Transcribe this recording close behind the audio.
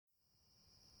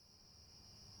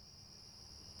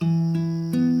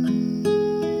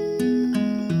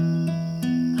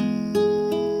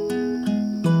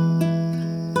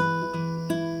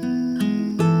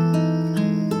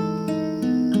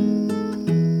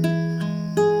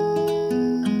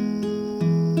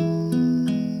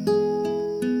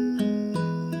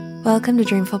Welcome to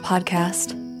Dreamful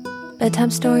Podcast, bedtime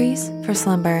stories for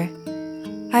slumber.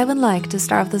 I would like to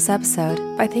start off this episode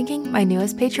by thanking my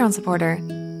newest Patreon supporter,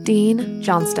 Dean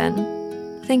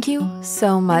Johnston. Thank you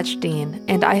so much, Dean,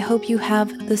 and I hope you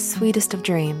have the sweetest of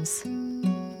dreams.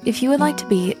 If you would like to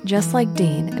be just like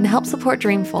Dean and help support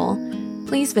Dreamful,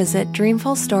 please visit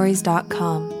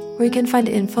dreamfulstories.com, where you can find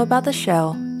info about the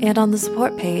show, and on the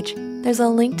support page, there's a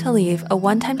link to leave a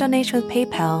one-time donation with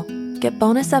PayPal, get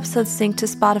bonus episodes synced to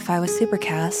Spotify with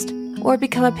Supercast, or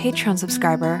become a Patreon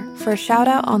subscriber for a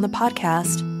shout-out on the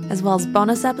podcast, as well as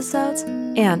bonus episodes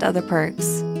and other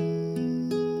perks.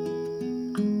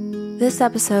 This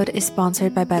episode is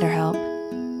sponsored by BetterHelp.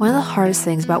 One of the hardest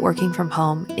things about working from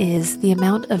home is the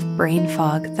amount of brain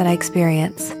fog that I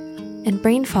experience. And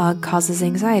brain fog causes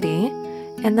anxiety,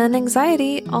 and then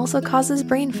anxiety also causes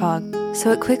brain fog,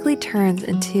 so it quickly turns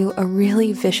into a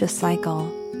really vicious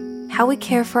cycle. How we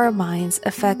care for our minds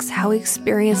affects how we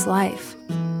experience life,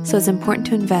 so it's important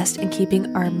to invest in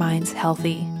keeping our minds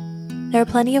healthy. There are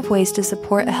plenty of ways to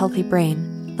support a healthy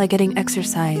brain, like getting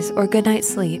exercise or a good night's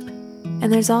sleep,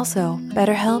 and there's also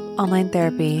BetterHelp Online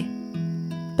Therapy.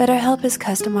 BetterHelp is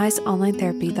customized online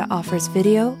therapy that offers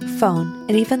video, phone,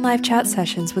 and even live chat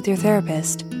sessions with your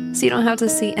therapist, so you don't have to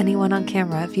see anyone on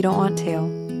camera if you don't want to.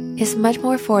 It's much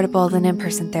more affordable than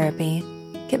in-person therapy.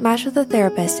 Get matched with a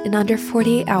therapist in under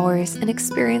 48 hours and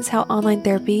experience how online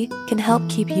therapy can help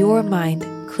keep your mind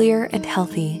clear and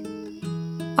healthy.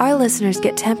 Our listeners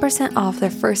get 10% off their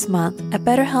first month at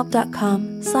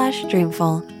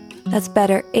betterhelp.com/dreamful. That's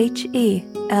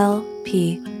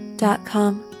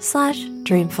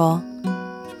betterhelp.com/dreamful.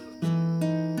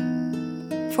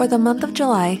 For the month of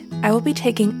July, I will be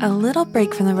taking a little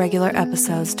break from the regular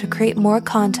episodes to create more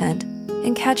content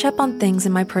and catch up on things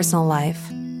in my personal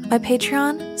life. My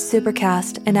Patreon,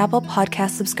 Supercast, and Apple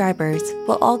Podcast subscribers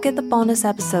will all get the bonus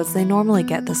episodes they normally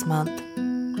get this month.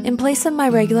 In place of my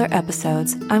regular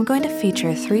episodes, I'm going to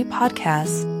feature 3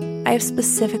 podcasts I have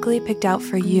specifically picked out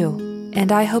for you,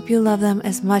 and I hope you love them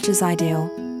as much as I do.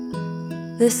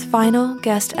 This final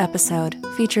guest episode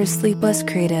features Sleepless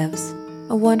Creatives,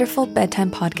 a wonderful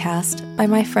bedtime podcast by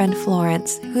my friend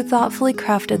Florence, who thoughtfully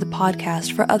crafted the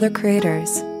podcast for other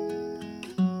creators.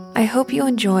 I hope you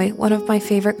enjoy one of my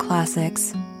favorite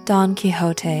classics, Don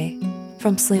Quixote,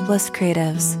 from Sleepless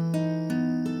Creatives.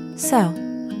 So,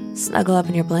 snuggle up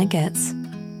in your blankets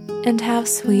and have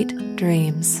sweet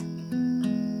dreams.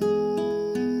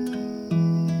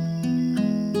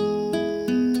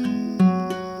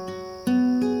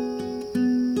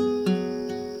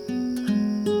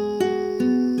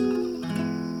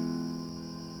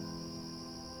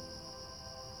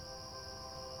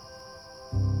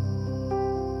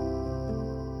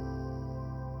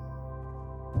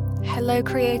 Hello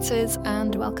creators,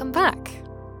 and welcome back.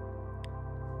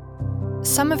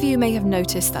 Some of you may have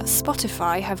noticed that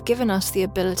Spotify have given us the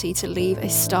ability to leave a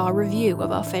star review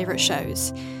of our favourite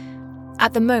shows.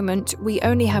 At the moment, we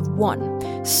only have one,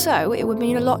 so it would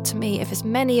mean a lot to me if as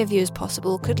many of you as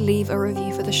possible could leave a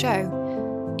review for the show.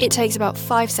 It takes about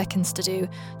 5 seconds to do.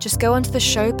 Just go onto the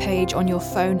show page on your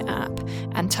phone app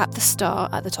and tap the star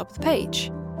at the top of the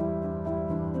page.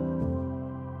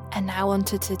 And now on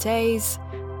to today's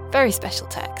very special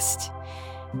text.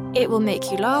 It will make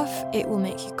you laugh, it will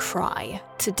make you cry.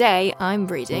 Today I'm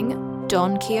reading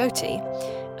Don Quixote,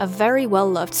 a very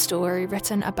well-loved story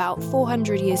written about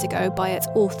 400 years ago by its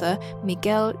author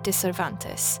Miguel de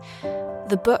Cervantes.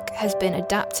 The book has been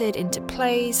adapted into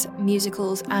plays,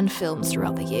 musicals and films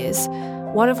throughout the years,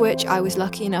 one of which I was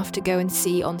lucky enough to go and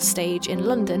see on stage in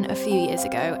London a few years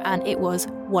ago, and it was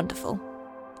wonderful.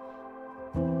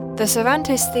 The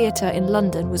Cervantes Theatre in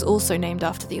London was also named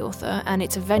after the author, and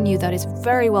it's a venue that is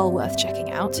very well worth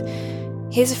checking out.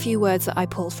 Here's a few words that I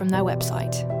pulled from their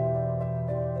website.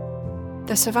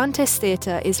 The Cervantes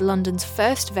Theatre is London's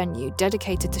first venue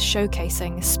dedicated to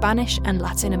showcasing Spanish and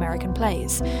Latin American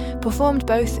plays, performed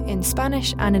both in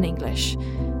Spanish and in English.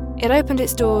 It opened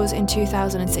its doors in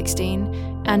 2016,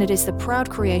 and it is the proud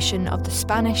creation of the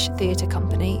Spanish Theatre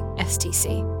Company,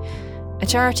 STC. A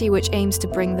charity which aims to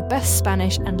bring the best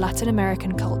Spanish and Latin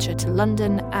American culture to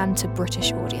London and to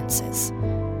British audiences.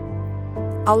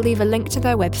 I'll leave a link to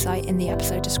their website in the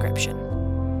episode description.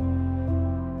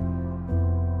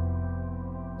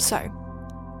 So,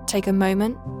 take a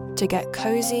moment to get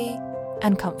cozy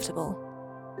and comfortable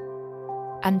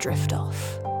and drift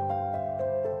off.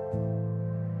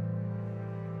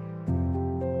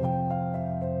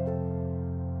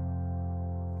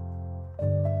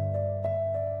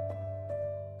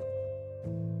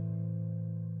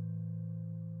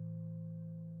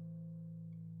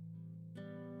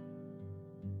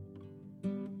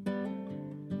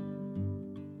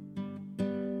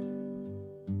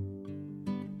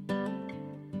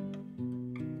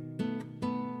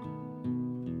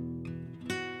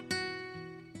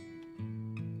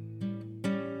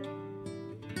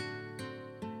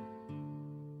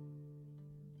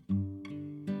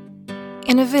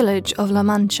 In a village of La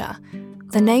Mancha,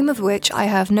 the name of which I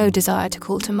have no desire to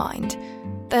call to mind,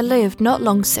 there lived not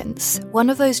long since one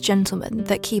of those gentlemen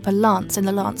that keep a lance in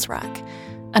the lance rack,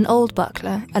 an old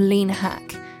buckler, a lean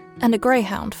hack, and a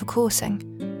greyhound for coursing.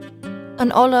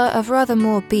 An olla of rather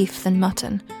more beef than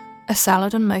mutton, a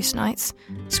salad on most nights,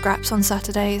 scraps on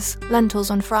Saturdays, lentils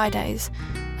on Fridays,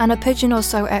 and a pigeon or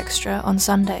so extra on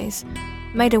Sundays,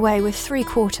 made away with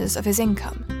 3/4 of his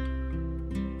income.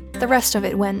 The rest of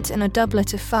it went in a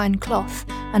doublet of fine cloth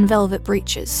and velvet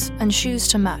breeches and shoes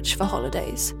to match for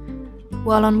holidays,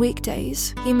 while on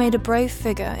weekdays he made a brave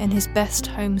figure in his best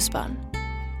homespun.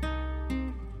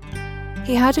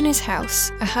 He had in his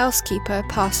house a housekeeper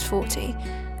past 40,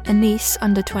 a niece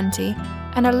under 20,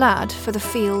 and a lad for the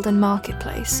field and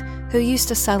marketplace who used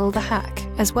to saddle the hack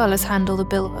as well as handle the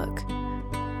billhook.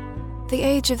 The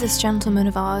age of this gentleman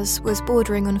of ours was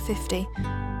bordering on 50.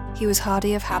 He was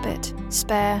hardy of habit,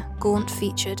 spare,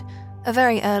 gaunt-featured, a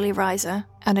very early riser,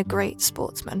 and a great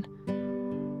sportsman.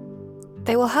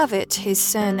 They will have it his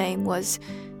surname was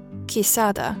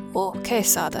Quisada or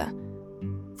Quesada,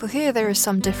 for here there is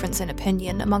some difference in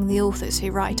opinion among the authors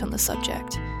who write on the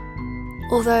subject,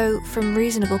 although from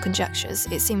reasonable conjectures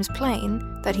it seems plain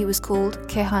that he was called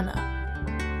Quejana.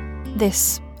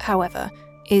 This, however,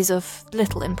 is of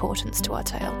little importance to our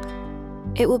tale.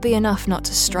 It will be enough not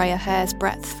to stray a hair's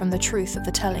breadth from the truth of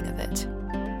the telling of it.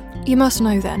 You must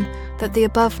know, then, that the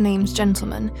above-named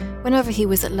gentleman, whenever he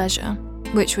was at leisure,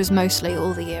 which was mostly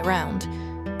all the year round,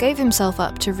 gave himself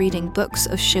up to reading books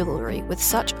of chivalry with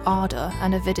such ardour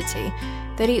and avidity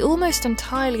that he almost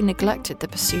entirely neglected the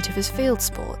pursuit of his field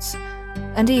sports,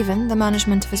 and even the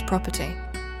management of his property.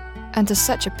 And to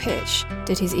such a pitch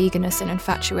did his eagerness and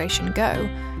infatuation go,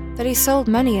 that he sold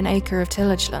many an acre of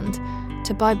tillage land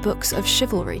to buy books of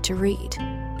chivalry to read,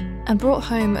 and brought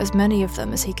home as many of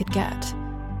them as he could get.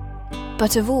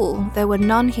 But of all, there were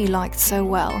none he liked so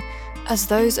well as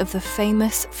those of the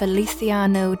famous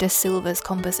Feliciano de Silva's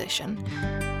composition,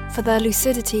 for their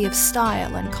lucidity of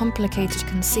style and complicated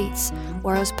conceits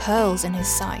were as pearls in his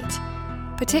sight,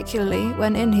 particularly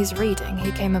when in his reading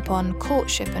he came upon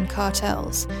courtship and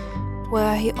cartels,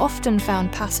 where he often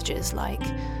found passages like,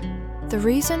 "The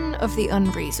reason of the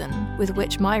unreason with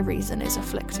which my reason is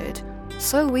afflicted,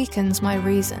 so weakens my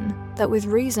reason, that with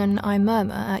reason I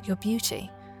murmur at your beauty."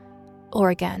 Or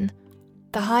again,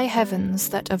 "The high heavens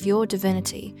that of your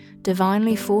divinity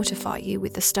divinely fortify you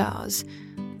with the stars,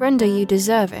 render you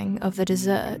deserving of the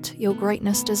desert your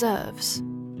greatness deserves."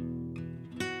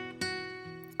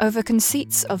 Over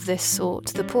conceits of this sort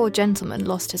the poor gentleman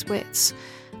lost his wits,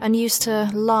 and used to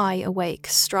lie awake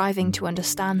striving to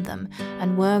understand them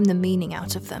and worm the meaning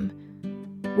out of them.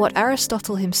 What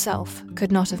Aristotle himself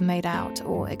could not have made out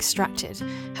or extracted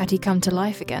had he come to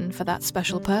life again for that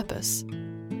special purpose.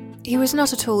 He was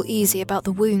not at all easy about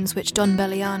the wounds which Don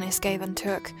Belianis gave and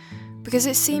took, because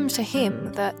it seemed to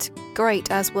him that, great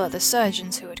as were the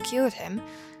surgeons who had cured him,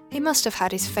 he must have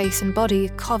had his face and body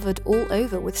covered all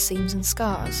over with seams and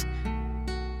scars.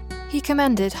 He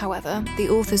commended, however, the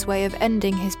author's way of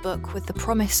ending his book with the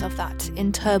promise of that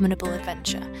interminable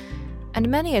adventure, and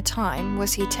many a time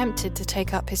was he tempted to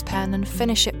take up his pen and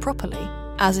finish it properly,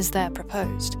 as is there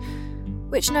proposed,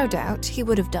 which no doubt he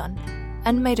would have done,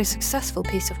 and made a successful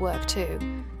piece of work too,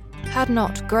 had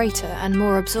not greater and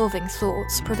more absorbing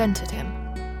thoughts prevented him.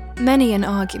 Many an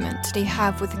argument did he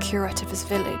have with the curate of his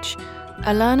village,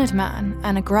 a learned man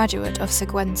and a graduate of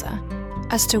Siguenza,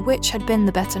 as to which had been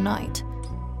the better knight,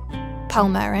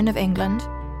 Palmerin of England,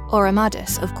 or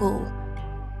Amadis of Gaul.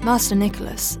 Master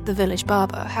Nicholas, the village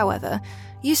barber, however,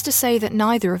 used to say that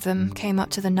neither of them came up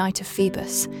to the Knight of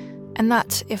Phoebus, and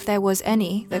that if there was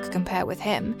any that could compare with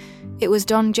him, it was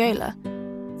Don Gela,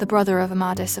 the brother of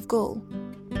Amadis of Gaul,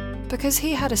 because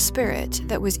he had a spirit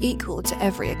that was equal to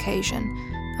every occasion,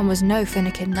 and was no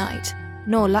finikin knight,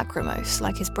 nor lachrymose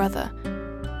like his brother,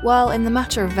 while in the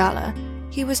matter of valour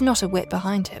he was not a whit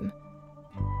behind him.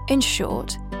 In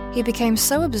short, he became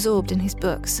so absorbed in his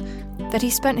books that he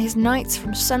spent his nights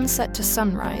from sunset to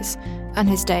sunrise, and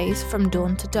his days from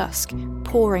dawn to dusk,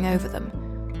 poring over them.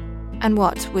 And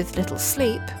what with little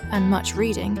sleep and much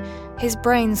reading, his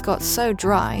brains got so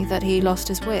dry that he lost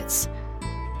his wits.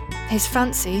 His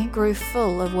fancy grew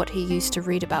full of what he used to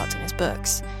read about in his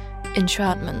books: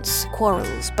 enchantments,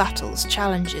 quarrels, battles,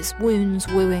 challenges, wounds,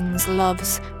 wooings,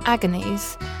 loves,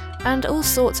 agonies, and all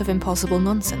sorts of impossible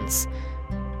nonsense.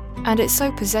 And it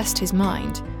so possessed his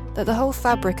mind that the whole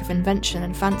fabric of invention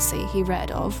and fancy he read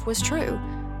of was true,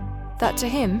 that to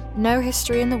him no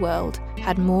history in the world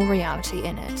had more reality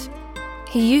in it.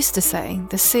 He used to say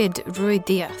the Cid Ruy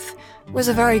Diaz was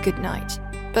a very good knight,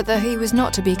 but that he was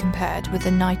not to be compared with the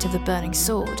Knight of the Burning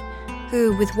Sword,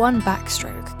 who with one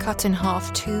backstroke cut in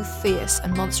half 2 fierce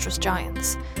and monstrous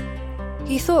giants.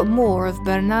 He thought more of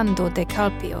Bernardo de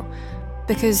Calpio,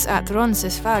 because at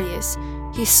Roncesvalles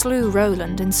he slew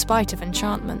Roland in spite of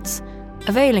enchantments,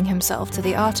 availing himself to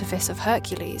the artifice of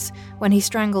Hercules when he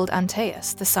strangled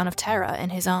Antaeus, the son of Terra, in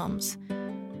his arms.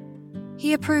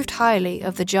 He approved highly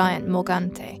of the giant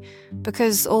Morgante,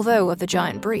 because although of the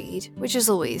giant breed, which is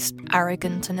always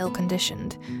arrogant and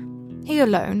ill-conditioned, he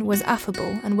alone was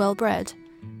affable and well-bred.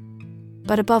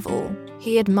 But above all,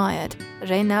 he admired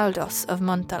Reinaldos of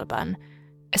Montalban,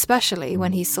 especially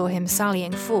when he saw him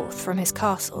sallying forth from his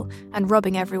castle and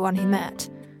robbing everyone he met.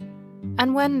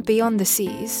 And when, beyond the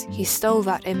seas, he stole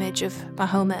that image of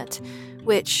Mahomet,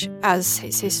 which, as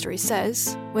his history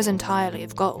says, was entirely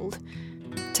of gold,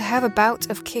 to have a bout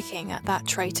of kicking at that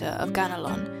traitor of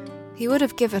Ganelon, he would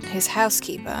have given his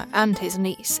housekeeper and his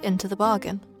niece into the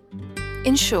bargain.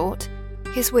 In short,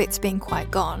 his wits being quite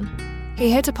gone,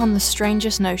 he hit upon the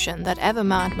strangest notion that ever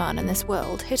madman in this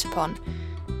world hit upon,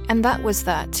 and that was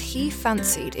that he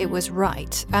fancied it was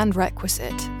right and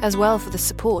requisite, as well for the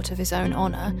support of his own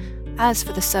honour as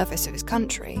for the service of his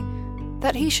country,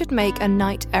 that he should make a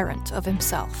knight-errant of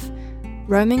himself,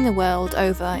 roaming the world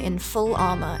over in full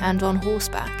armour and on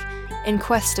horseback, in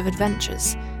quest of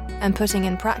adventures, and putting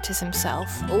in practice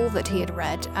himself all that he had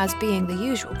read as being the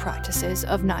usual practices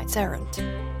of knights-errant,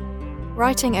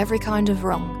 righting every kind of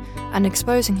wrong, and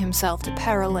exposing himself to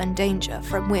peril and danger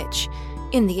from which,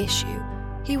 in the issue,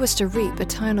 he was to reap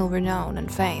eternal renown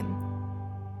and fame.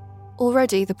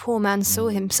 Already the poor man saw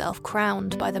himself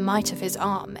crowned by the might of his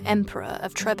arm Emperor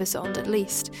of Trebizond at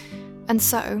least, and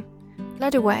so,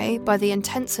 led away by the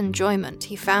intense enjoyment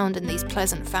he found in these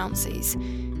pleasant fancies,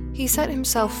 he set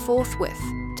himself forthwith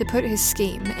to put his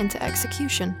scheme into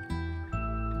execution.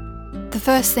 The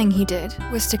first thing he did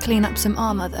was to clean up some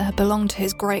armour that had belonged to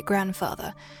his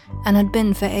great-grandfather, and had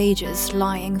been for ages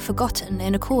lying forgotten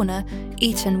in a corner,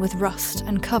 eaten with rust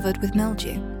and covered with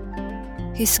mildew.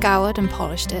 He scoured and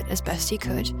polished it as best he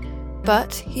could,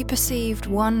 but he perceived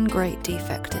one great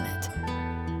defect in it,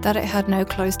 that it had no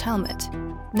closed helmet,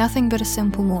 nothing but a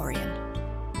simple morion.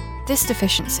 This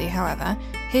deficiency, however,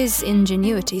 his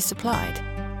ingenuity supplied,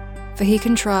 for he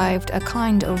contrived a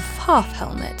kind of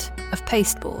half-helmet of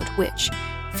pasteboard which,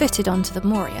 fitted onto the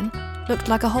morion, looked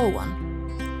like a whole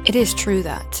one. It is true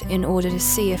that, in order to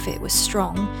see if it was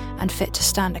strong and fit to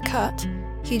stand a cut,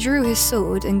 he drew his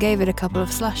sword and gave it a couple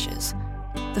of slashes,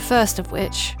 the first of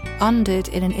which undid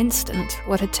in an instant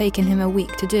what had taken him a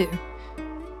week to do.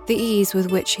 The ease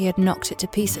with which he had knocked it to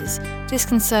pieces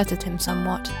disconcerted him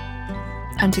somewhat,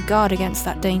 and to guard against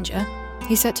that danger,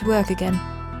 he set to work again,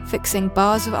 fixing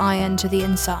bars of iron to the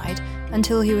inside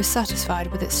until he was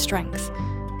satisfied with its strength,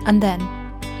 and then,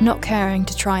 not caring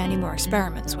to try any more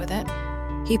experiments with it,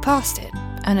 he passed it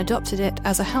and adopted it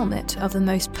as a helmet of the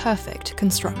most perfect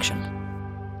construction.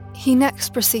 He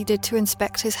next proceeded to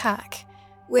inspect his hack,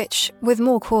 which, with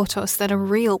more quartos than a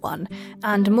real one,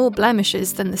 and more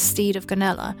blemishes than the steed of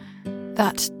Ganella,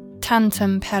 that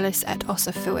tantum pellis et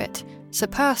ossa fuit,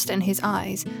 surpassed in his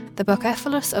eyes the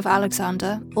Bucephalus of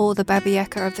Alexander or the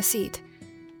Babieca of the Cid.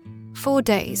 4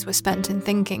 days were spent in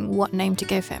thinking what name to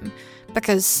give him,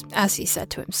 because, as he said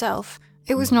to himself,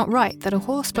 it was not right that a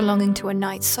horse belonging to a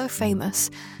knight so famous,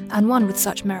 and one with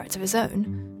such merits of his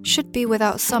own, should be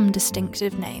without some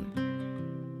distinctive name.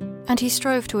 And he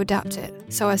strove to adapt it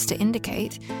so as to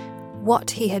indicate what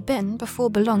he had been before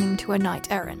belonging to a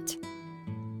knight-errant,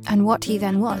 and what he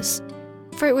then was,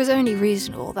 for it was only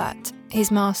reasonable that,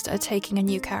 his master taking a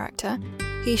new character,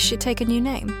 he should take a new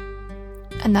name,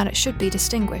 and that it should be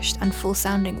distinguished and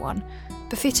full-sounding one,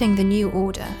 befitting the new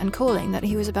order and calling that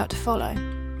he was about to follow.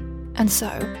 And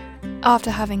so, after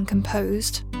having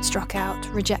composed, struck out,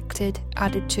 rejected,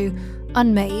 added to,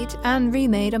 unmade, and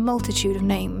remade a multitude of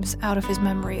names out of his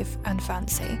memory and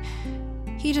fancy,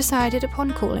 he decided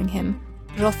upon calling him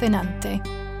Rocinante,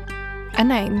 a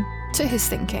name, to his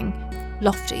thinking,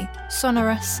 lofty,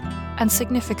 sonorous, and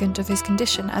significant of his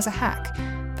condition as a hack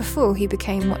before he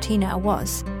became what he now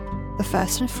was, the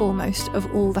first and foremost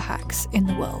of all the hacks in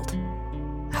the world.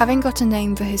 Having got a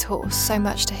name for his horse so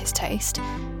much to his taste,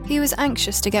 he was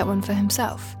anxious to get one for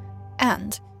himself,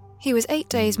 and he was 8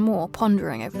 days more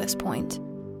pondering over this point,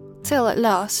 till at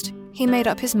last he made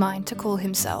up his mind to call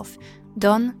himself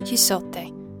Don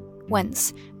Quixote,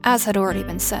 whence, as had already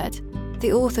been said,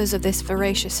 the authors of this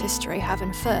veracious history have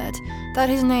inferred that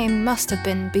his name must have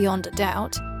been beyond a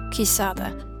doubt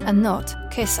Quixada, and not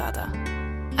Quesada,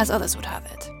 as others would have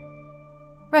it.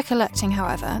 Recollecting,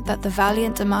 however, that the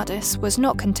valiant Amadis was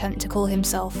not content to call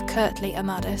himself curtly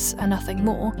Amadis and nothing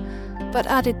more, but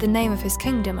added the name of his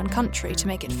kingdom and country to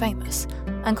make it famous,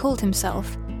 and called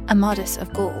himself Amadis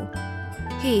of Gaul.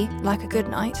 He, like a good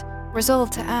knight,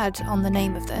 resolved to add on the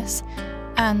name of this,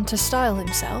 and to style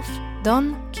himself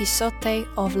Don Quixote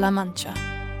of La Mancha,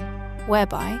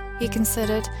 whereby he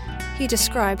considered he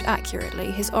described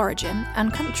accurately his origin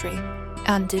and country,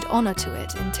 and did honour to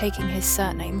it in taking his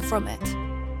surname from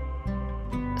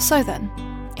it. So then,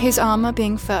 his armour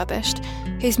being furbished,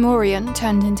 his morion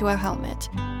turned into a helmet,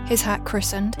 his hat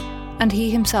christened, and he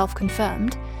himself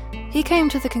confirmed, he came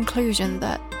to the conclusion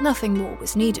that nothing more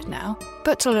was needed now,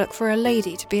 but to look for a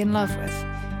lady to be in love with.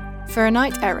 For a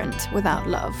knight-errant without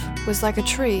love was like a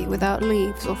tree without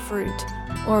leaves or fruit,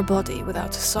 or a body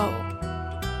without a soul.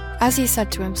 As he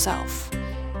said to himself,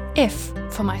 if,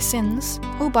 for my sins,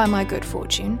 or by my good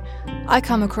fortune, I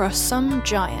come across some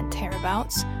giant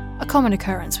hereabouts, a common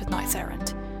occurrence with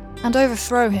knights-errant, and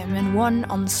overthrow him in one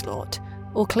onslaught,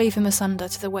 or cleave him asunder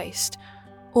to the waist,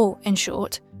 or, in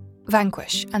short,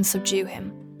 vanquish and subdue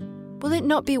him, will it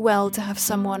not be well to have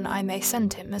someone I may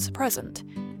send him as a present,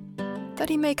 that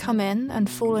he may come in and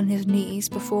fall on his knees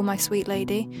before my sweet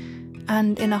lady,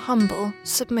 and in a humble,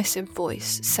 submissive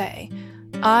voice say,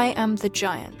 I am the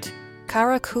giant,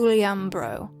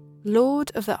 Caraculiambro,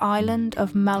 lord of the island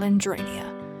of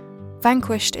Malandrania,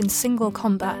 vanquished in single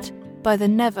combat by the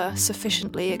never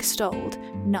sufficiently extolled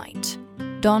knight,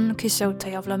 Don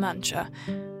Quixote of La Mancha,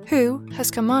 who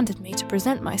has commanded me to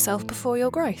present myself before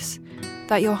your grace,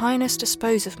 that your highness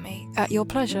dispose of me at your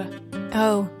pleasure.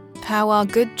 Oh, how our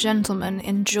good gentleman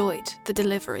enjoyed the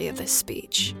delivery of this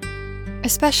speech,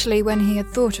 especially when he had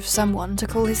thought of someone to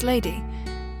call his lady.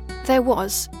 There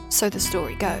was, so the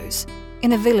story goes,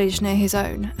 in a village near his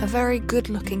own, a very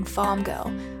good-looking farm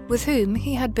girl, with whom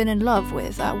he had been in love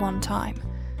with at one time,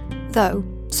 though,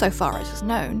 so far as is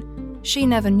known, she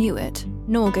never knew it,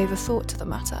 nor gave a thought to the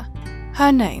matter.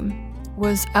 Her name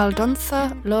was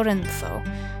Aldonza Lorenzo,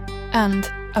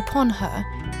 and, upon her,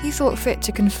 he thought fit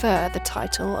to confer the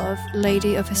title of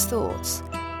Lady of his Thoughts.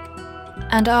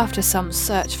 And after some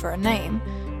search for a name,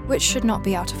 which should not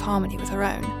be out of harmony with her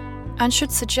own, and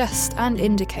should suggest and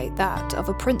indicate that of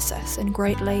a princess and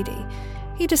great lady,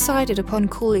 he decided upon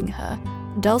calling her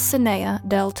Dulcinea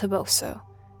del Toboso,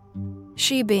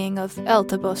 she being of El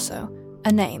Toboso,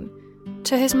 a name,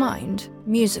 to his mind,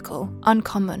 musical,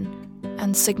 uncommon,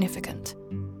 and significant,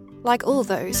 like all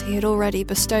those he had already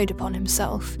bestowed upon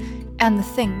himself and the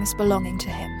things belonging to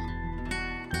him.